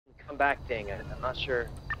come back thing. I'm not sure.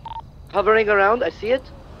 Hovering around, I see it.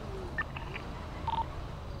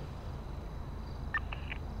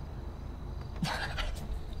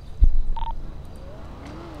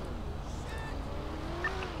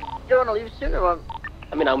 You want to leave soon or what?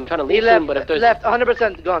 I mean, I'm trying to He leave left, soon, but if there's... left,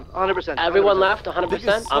 100% gone, 100%. Everyone 100%. left,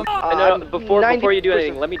 100%? No, before 90%. you do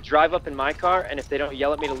anything, let me drive up in my car, and if they don't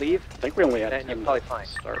yell at me to leave, I think we only had then 10 you're probably fine.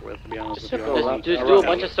 to start with, to be honest Just with you. do a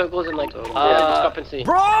bunch of circles and like discrepancy. They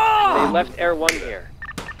Bro! left Air 1 here.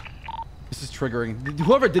 This is triggering.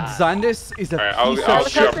 Whoever did design this is a Alright, piece I'll of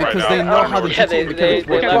shoot shit up right because now. they know how the Yeah, GTA they mechanics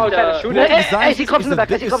work. left, Whoever Hey, designed I see this cops in is the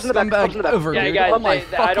back, I see biggest cops in the back, scumbag cops in the back. ever, Yeah, dude. guys, Oh my I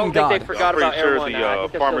fucking don't think god. they forgot about Air 1.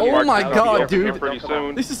 Oh my god,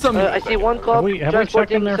 dude. This is some... I see one cop Have we checked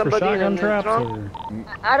transporting in there for somebody shotgun in a traps? trunk. Or?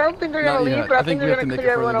 I don't think they're Not gonna yet. leave, but I I think think we they're have to gonna make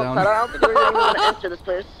clear it further everyone else down. out. I don't think they're really gonna enter this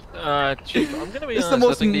place. Chief, I'm gonna be It's honest. the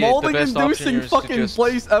most I think the malding best option inducing here is to fucking just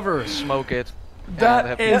place ever. Smoke it.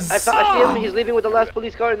 That is... I see him, he's leaving with the last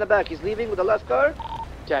police car in the back. He's leaving with the last car.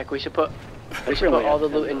 Jack, we should put all the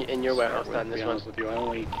loot in your warehouse then. This one's with you. I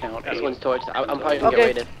only count this 8. one's torch. I'm probably gonna Okay. get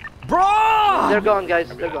raided. Bro! They're gone, guys.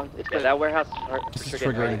 They're gone. It's Yeah, good. that warehouse This is is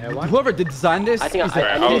for getting triggering. Whoever did design this I think is I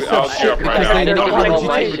a need piece I'll of shoot shit up right because now. they know how the all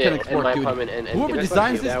my GTA shit mechanics in my work, dude. apartment and Whoever give it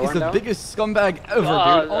designs to this you. is the biggest scumbag ever, dude.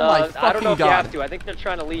 Oh my I don't know fucking if you have god. to. I think they're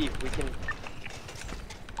trying to leave. We can.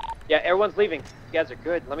 Yeah, everyone's leaving. You guys are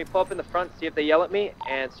good. Let me pull up in the front, see if they yell at me,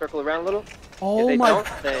 and circle around a little. If Oh they my don't,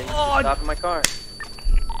 then god. stop in my car.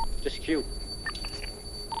 Just Q.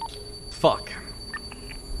 Fuck.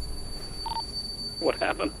 What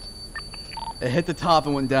happened? It hit the top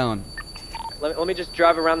and went down. Let me just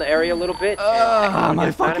drive around the area a little bit.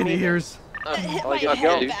 My fucking ears. Oh, you gotta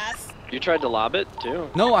go. You tried to lob it too?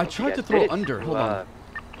 No, I tried to guys throw did it under. Hold on.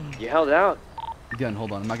 You held out. Again,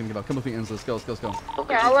 hold on. I'm not gonna give up. Come with me, Enzo. Let's go, let's go, let's go.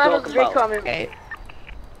 Yeah, I'll have a great comment. Hey,